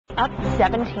up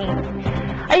 17.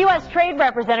 A U.S. trade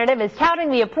representative is touting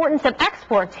the importance of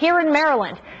exports here in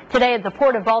Maryland. Today at the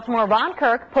Port of Baltimore, Ron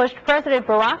Kirk pushed President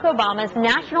Barack Obama's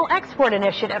National Export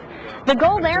Initiative. The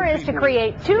goal there is to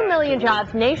create 2 million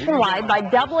jobs nationwide by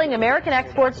doubling American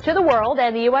exports to the world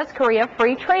and the U.S.-Korea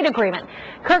Free Trade Agreement.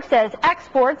 Kirk says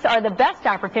exports are the best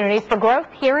opportunities for growth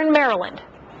here in Maryland.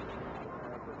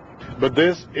 But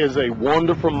this is a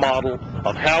wonderful model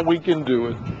of how we can do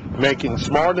it. Making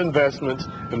smart investments,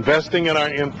 investing in our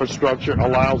infrastructure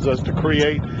allows us to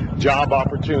create job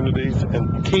opportunities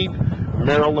and keep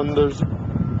Marylanders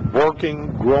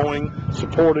working, growing,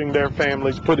 supporting their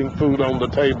families, putting food on the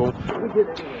table.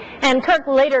 And Kirk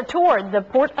later toured the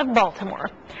Port of Baltimore.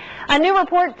 A new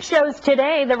report shows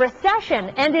today the recession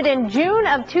ended in June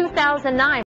of 2009.